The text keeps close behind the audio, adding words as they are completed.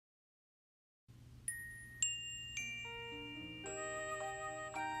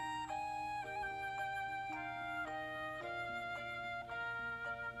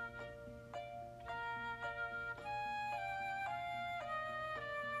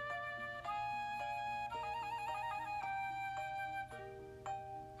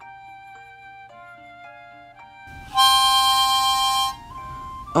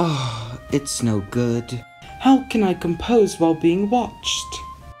Oh, it's no good. How can I compose while being watched?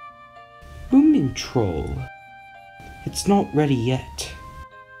 Moomintroll. It's not ready yet.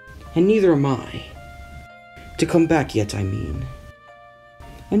 And neither am I. To come back yet, I mean.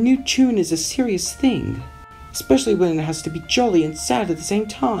 A new tune is a serious thing, especially when it has to be jolly and sad at the same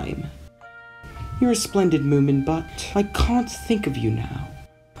time. You're a splendid Moomin, but I can't think of you now.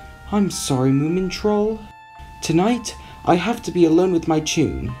 I'm sorry, Moomintroll. Tonight, I have to be alone with my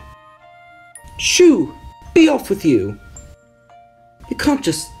tune. Shoo! Be off with you! You can't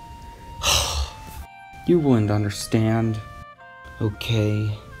just... You wouldn't understand.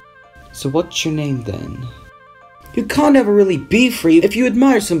 Okay. So what's your name then? You can't ever really be free if you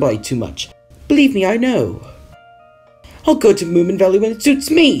admire somebody too much. Believe me, I know. I'll go to Moominvalley when it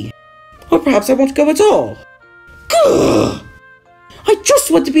suits me. Or perhaps I won't go at all. Gah! I just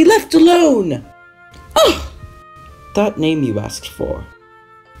want to be left alone! Ugh! That name you asked for.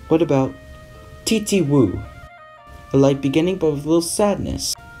 What about Titi Woo? A light beginning but with a little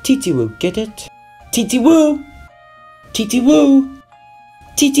sadness. Titi Woo, get it? Titi Woo! Titi Woo!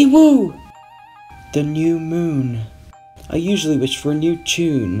 Titi Woo! The new moon. I usually wish for a new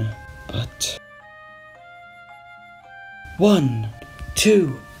tune, but... 1,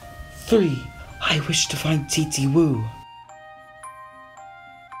 2, 3. I wish to find Titi Woo.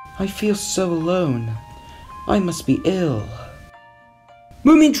 I feel so alone. I must be ill.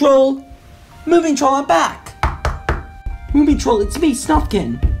 Moomintroll! Moomintroll, I'm back! Moomintroll, it's me,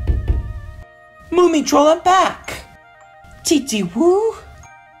 Snufkin! Moomintroll, I'm back! Titi Woo?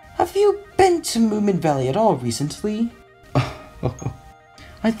 Have you been to Moominvalley at all recently?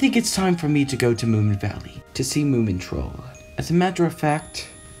 I think it's time for me to go to Moominvalley to see Moomintroll. As a matter of fact,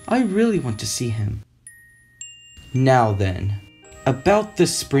 I really want to see him. Now then, about the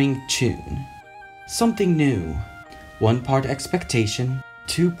spring tune. Something new. 1 part expectation,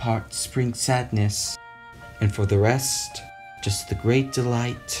 2 parts spring sadness, and for the rest, just the great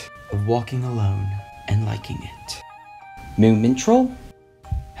delight of walking alone and liking it. Moomintroll?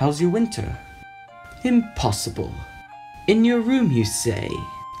 How's your winter? Impossible. In your room, you say?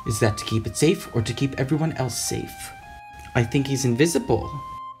 Is that to keep it safe or to keep everyone else safe? I think he's invisible.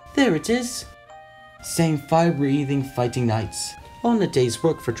 There it is. Same fire-breathing fighting knights, on a day's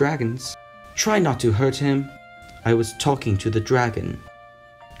work for dragons. Try not to hurt him. I was talking to the dragon.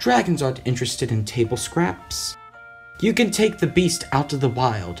 Dragons aren't interested in table scraps. You can take the beast out of the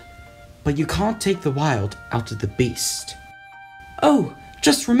wild, but you can't take the wild out of the beast. Oh,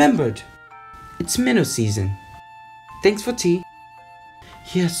 just remembered. It's minnow season. Thanks for tea.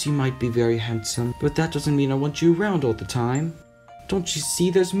 Yes, you might be very handsome, but that doesn't mean I want you around all the time. Don't you see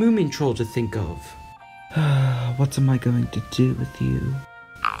there's Moomintroll to think of? What am I going to do with you?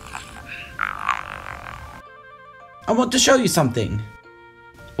 I want to show you something.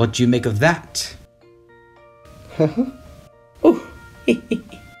 What do you make of that? Oh.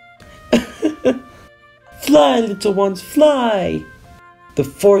 Fly, little ones, fly! The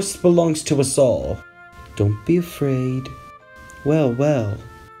forest belongs to us all. Don't be afraid. Well, well,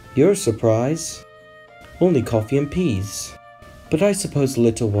 you're a surprise. Only coffee and peas. But I suppose a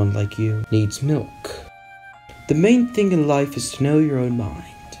little one like you needs milk. The main thing in life is to know your own mind.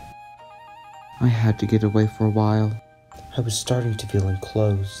 I had to get away for a while. I was starting to feel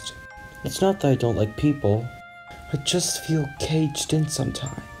enclosed. It's not that I don't like people. I just feel caged in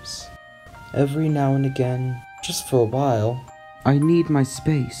sometimes. Every now and again, just for a while, I need my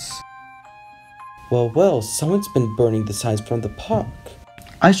space. Well, someone's been burning the signs from the park.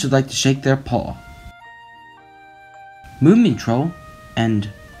 I should like to shake their paw. Moomintroll and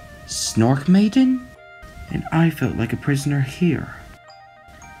Snork Maiden? And I felt like a prisoner here.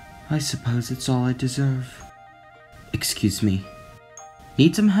 I suppose it's all I deserve. Excuse me.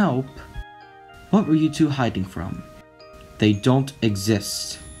 Need some help? What were you two hiding from? They don't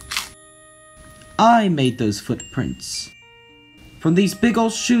exist. I made those footprints. From these big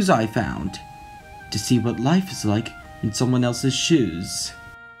old shoes I found. To see what life is like in someone else's shoes.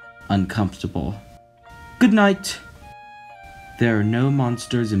 Uncomfortable. Good night. There are no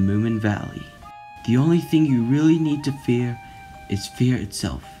monsters in Moominvalley. The only thing you really need to fear is fear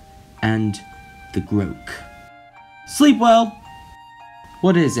itself, and the Groke. Sleep well!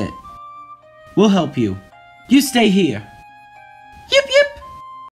 What is it? We'll help you. You stay here.